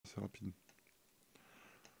c'est rapide.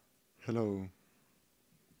 Hello.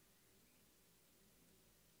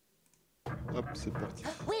 Hop, c'est parti.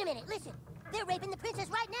 Wait a minute, listen. They're raping the princess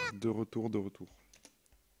right now. De retour, de retour.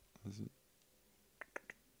 Vas-y.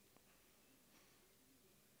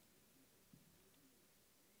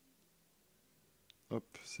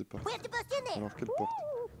 Hop, c'est parti. We have to bust in there. Alors, quelle porte?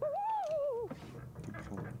 Tout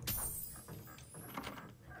prendre.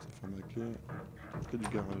 Ça ferme la clé. Clé du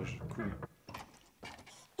garage, cool.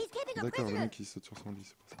 He's keeping a D'accord, le prisoner. mec il saute sur son lit,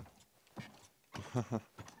 c'est pour ça.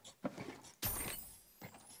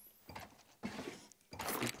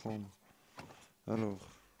 Tout prendre. Alors,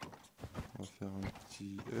 on va faire un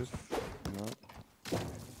petit F, là.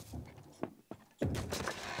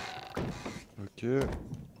 Ok.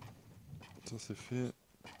 Ça c'est fait.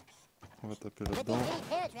 On va taper Good thing là-dedans. Jenny's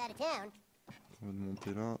parents are out of town. On va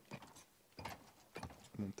monter là.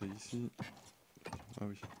 Monter ici. Ah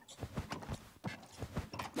oui.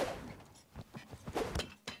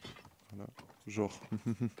 Voilà. Genre.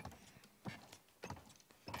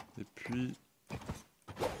 Et puis...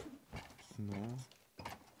 Non.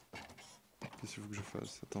 Qu'est-ce qu'il faut que je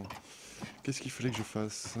fasse? Attends. Qu'est-ce qu'il fallait que je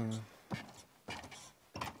fasse? Ah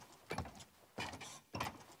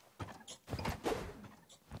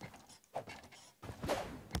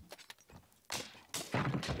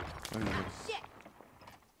oui, oui. Shit.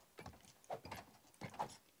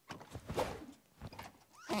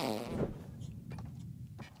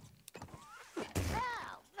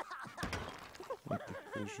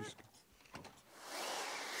 Ok, juste...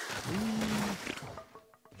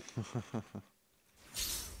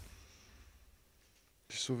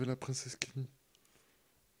 J'ai sauvé la princesse Kenny.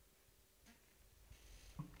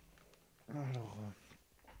 Alors...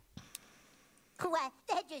 What?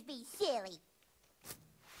 That'd just be silly.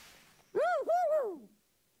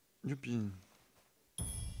 Youpi.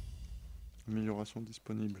 Amélioration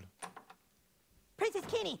disponible. Princess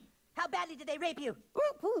Kenny, how badly did they rape you?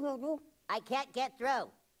 I can't get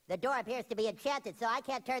through. The door appears to be enchanted, so I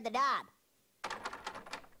can't turn the knob.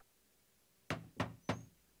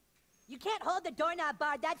 You can't hold the doorknob,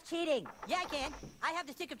 Bard. That's cheating. Yeah, I can. I have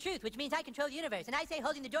the stick of truth, which means I control the universe, and I say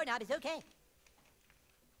holding the doorknob is okay.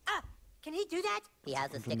 Ah, can he do that? He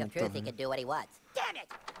has a stick of truth. He can do what he wants. Damn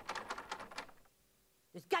it!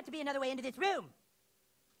 There's got to be another way into this room.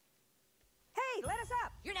 Hey, let us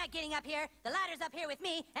up! You're not getting up here. The ladder's up here with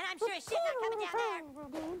me, and I'm sure as shit not coming down there.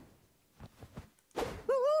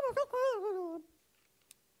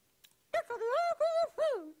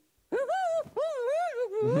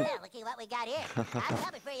 Well, looky what we got here. I'm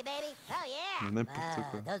coming for you, baby. Oh, yeah.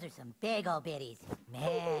 N'importe quoi. Those are some big old biddies.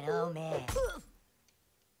 Man, oh man.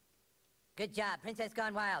 Good job, Princess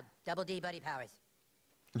Gone Wild. Double D buddy powers.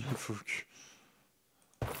 Il faut que...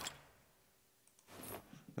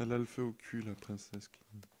 Elle a le feu au cul, la princesse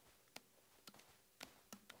Kenny.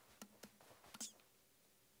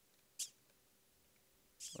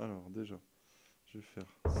 Alors, déjà, je vais faire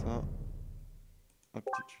ça.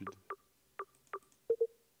 Aptitude.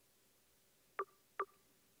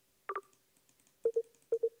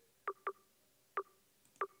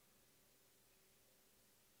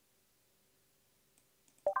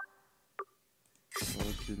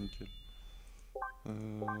 Ok, nickel.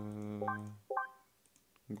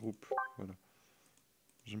 Groupe, voilà.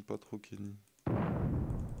 J'aime pas trop Kenny.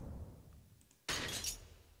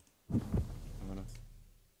 Voilà.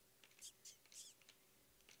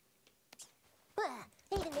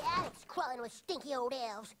 Even the attic's crawling with stinky old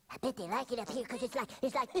elves. I bet they like it up here because it's like...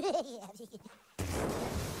 Allez.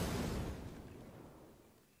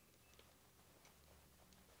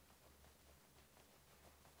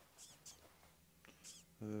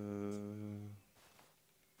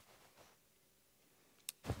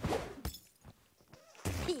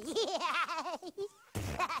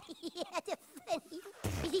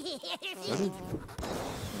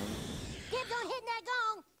 Dibs on hitting that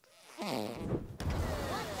gong.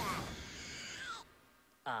 What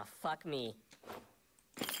the? Fuck me.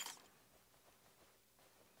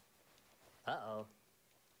 Uh-oh.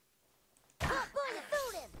 Oh, boy, you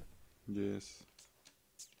fooled him. Yes.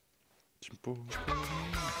 Timpo.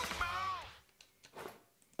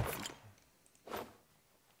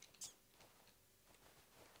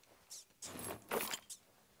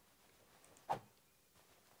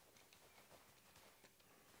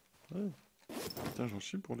 Ouais. Putain, j'en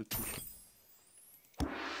chie pour les touches.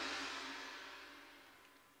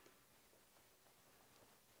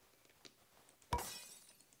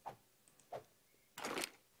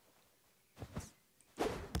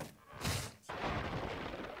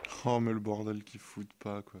 Oh, mais le bordel qui fout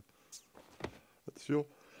pas, quoi. Attention.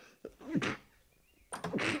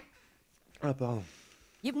 Ah, pardon.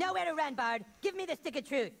 You've nowhere to run, Bard. Give me the stick of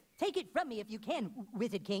truth. Take it from me if you can,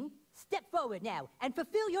 Wizard King. Step forward now and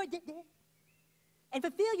fulfill your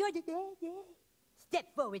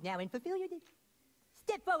Step forward now and fulfill your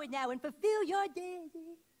Step forward now and fulfill your Your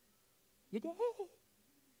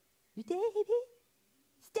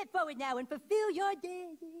Step forward now and fulfill your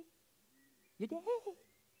Your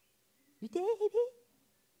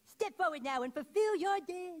Step forward now and fulfill your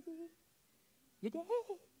Your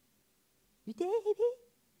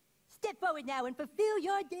Step forward now and fulfill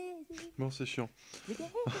your Bon, c'est chiant.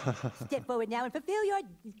 Step forward now and fulfill your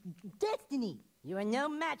destiny. You are no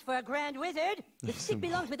match for a grand wizard. The stick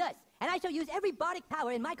belongs with us, and I shall use every bardic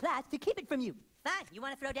power in my class to keep it from you. Fine. You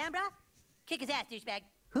want to throw down, brah? Kick his ass, douchebag.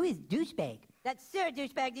 Who is douchebag? That's Sir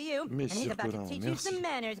Douchebag to you, and he's about to teach you some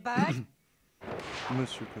manners, Bard.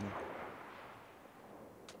 Monsieur Connard.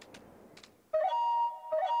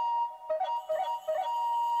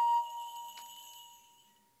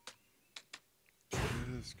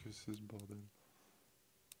 Qu'est-ce que c'est ce bordel?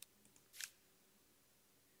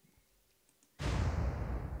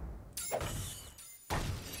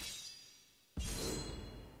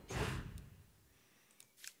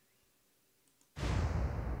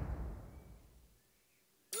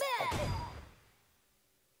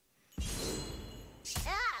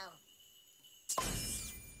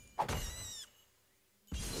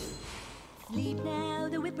 Sleep now,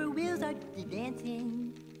 the whippoorwills are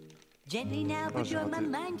dancing. Gently now, put your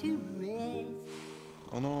mind to rest.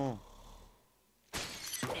 Oh non.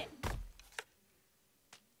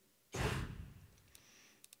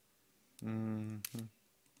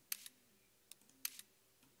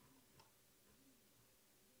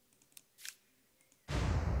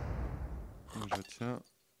 Je la tiens.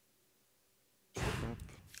 Hop.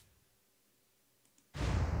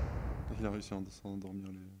 Il a réussi à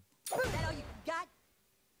s'endormir les... Is that all you got?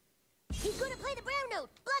 He's gonna play the brown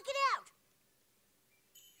note. Block it out.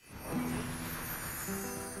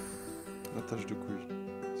 La tâche de couille.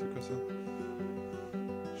 C'est quoi ça?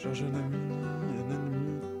 Charge un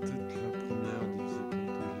ennemi, peut-être la première divisée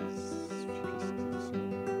par deux efficacité de son...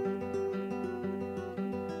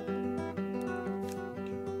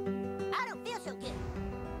 I don't feel so good.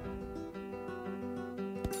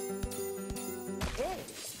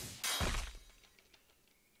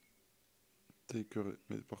 T'es écœuré.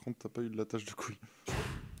 Mais par contre, t'as pas eu de la tâche de couille.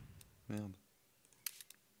 Merde.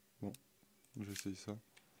 Bon, j'ai essayé ça.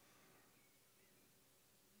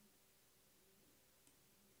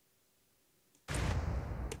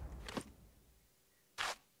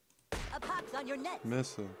 Mais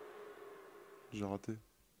ça... J'ai raté.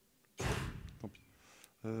 Tant pis.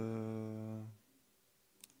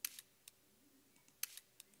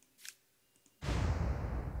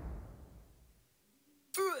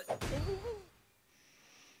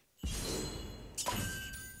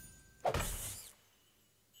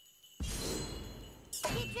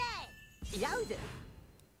 Yowza!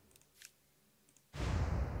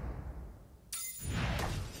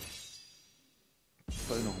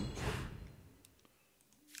 Pas énorme.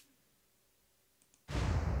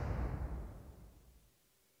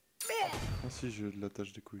 Ah si, j'ai de la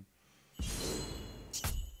tâche des couilles.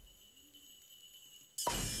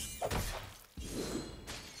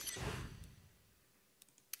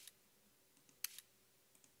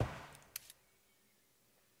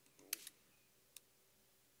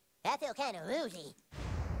 I feel kind of woozy.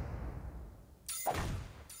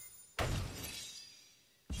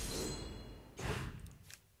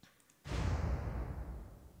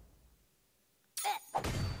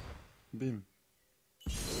 Bim.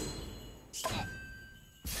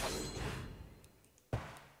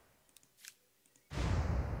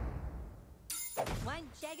 One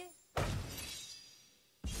shagger?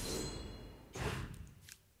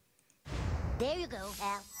 There you go,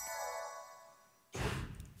 Al.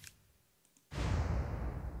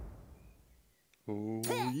 Oh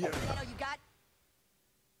yeah. Is that all you got?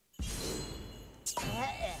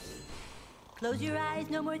 Close your eyes,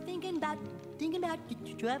 no more thinking about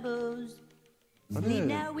your troubles. Sleep Allez.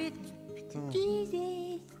 now with Putain.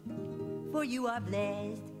 Jesus, for you are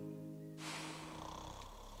blessed.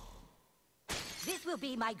 This will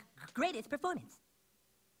be my greatest performance.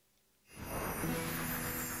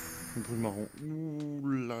 Le bruit marron.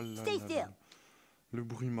 Ouh là là. Stay là still. là. Le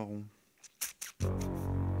bruit marron.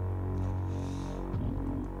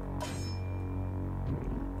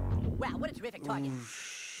 Wow, what a terrific target.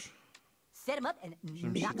 Ouch. Set him up and Je vais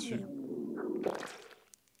me chier knock him dessus. down.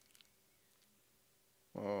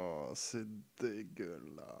 Oh, c'est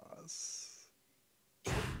dégueulasse.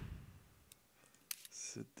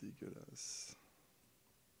 C'est dégueulasse.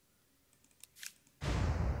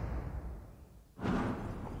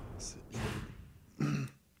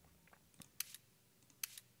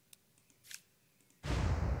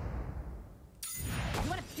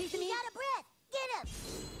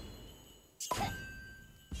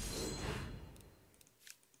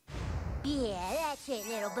 Yeah, that's it,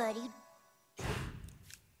 little buddy.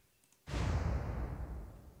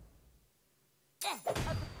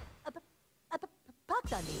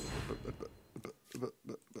 Pox on me.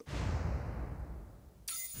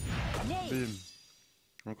 Nay. Bim.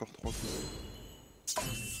 Encore 3 coups.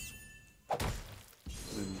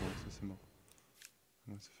 Bim, bon, ça c'est mort.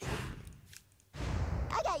 Ouais, ça fait...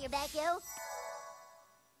 I got your back, yo.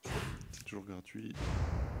 C'est toujours gratuit.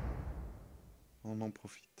 On en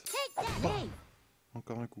profite. Take that, hey.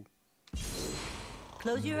 Encore un coup.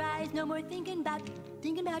 Close your eyes, no more thinking about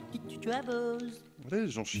your troubles. Allez,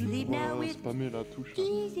 j'en chie Leave pour now with spammer la touche. Là.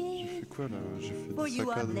 J'ai fait quoi là? J'ai fait For des you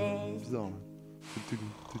are saccades blessed. bizarres là.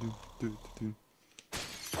 Tudum, tudum, tudum, tudum.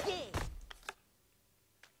 Yeah.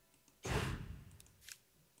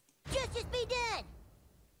 Justice be done.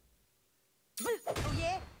 Oh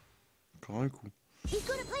yeah? Encore un coup. He's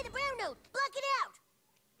gonna play the brown note. Block it out.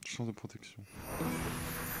 Chance de protection.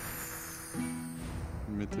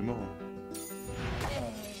 Mais t'es mort. Hein.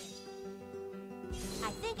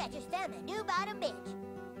 I think I just found a new bottom bitch.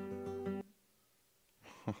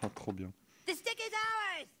 Trop bien. The stick is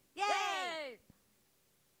ours! Yay!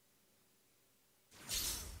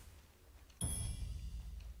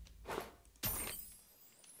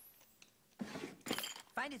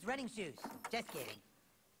 Find his running shoes. Just kidding.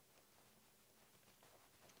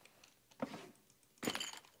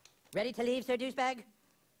 Ready to leave, Sir Douchebag?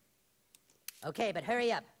 Okay, but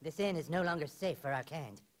hurry up. This inn is no longer safe for our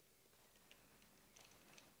kind.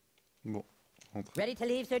 Bon, rentre. Ready to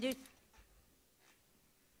leave, Sir Douche?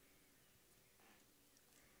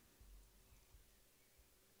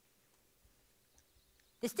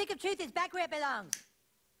 The stick of truth is back where it belongs.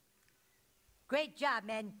 Great job,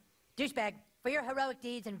 men. Douchebag, for your heroic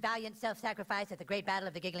deeds and valiant self-sacrifice at the Great Battle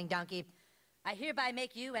of the Giggling Donkey, I hereby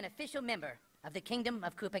make you an official member of the Kingdom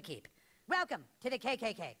of Koopa Keep. Welcome to the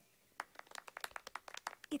KKK.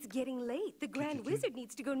 It's getting late. The Grand Wizard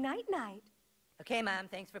needs to go night-night. Okay, Mom,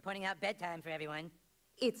 thanks for pointing out bedtime for everyone.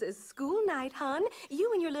 It's a school night, hon.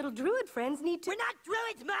 You and your little druid friends need to... We're not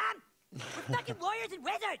druids, Mom! We're fucking warriors and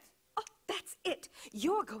wizards! Oh, that's it.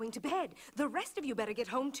 You're going to bed. The rest of you better get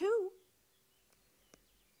home, too.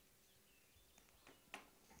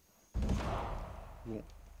 Bon.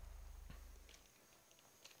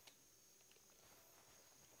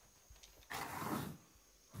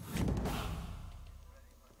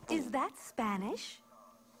 Is that Spanish?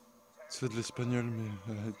 C'est de l'espagnol, mais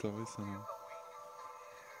elle est tarée, ça. Non.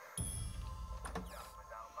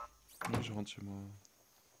 Ouais, je rentre chez moi.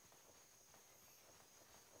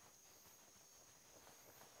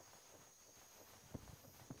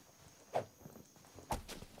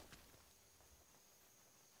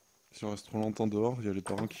 Si on reste trop longtemps dehors, il y a les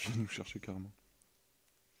parents qui viennent nous chercher carrément.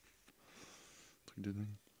 Truc de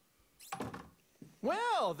dingue.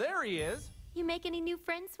 Well, there he is. You make any new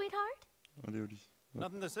friends, sweetheart? Allez au lit.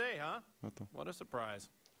 Nothing to say, huh? Attends. What a surprise.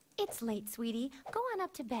 It's late, sweetie. Go on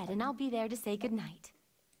up to bed, and I'll be there to say goodnight.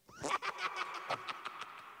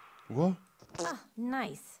 What? Oh,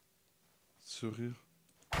 nice. Ce rire.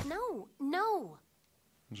 No, no.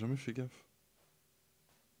 J'ai jamais fait gaffe.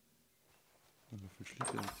 Ça m'a fait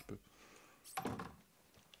flipper un petit peu.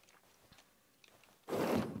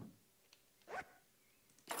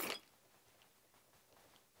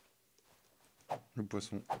 Le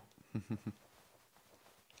poisson.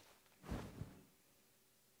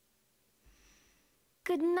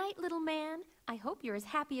 Good night, little man. I hope you're as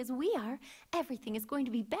happy as we are. Everything is going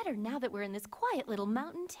to be better now that we're in this quiet little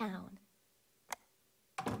mountain town.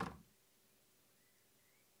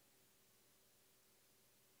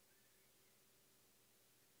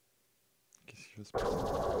 Qu'est-ce qui va se passer?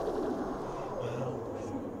 Ah,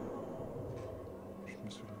 je me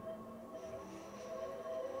souviens.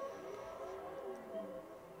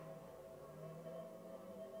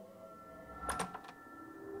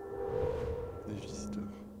 Des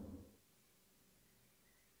visiteurs.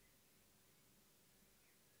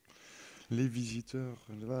 Les visiteurs,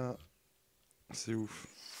 là, c'est ouf.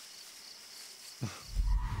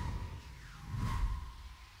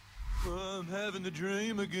 I'm having a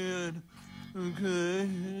dream again. Okay,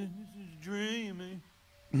 dreaming.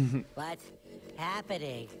 What's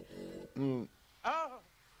happening? Oh,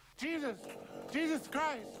 Jesus! Jesus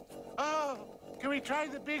Christ! Oh, can we try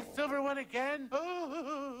the big silver one again?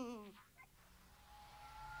 Oh!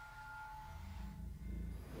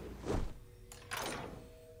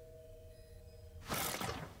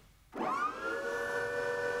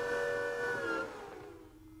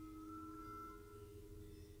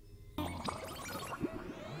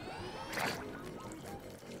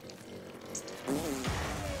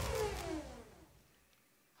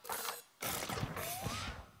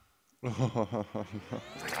 Is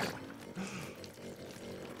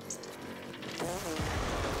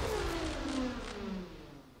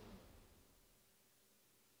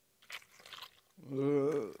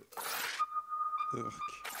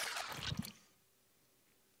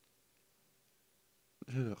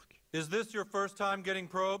this your first time getting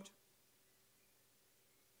probed?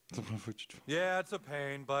 C'est la première fois que tu te fais. Yeah, it's a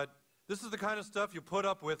pain, but this is the kind of stuff you put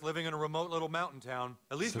up with living in a remote little mountain town.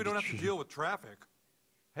 At least we don't have to deal with traffic.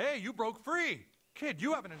 Hey, you broke free! Kid,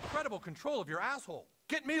 you have an incredible control of your asshole.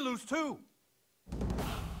 Get me loose too!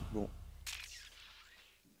 Bon.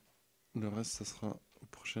 Le reste, ça sera au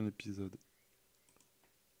prochain épisode.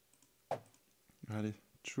 Allez,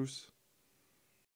 tchuss.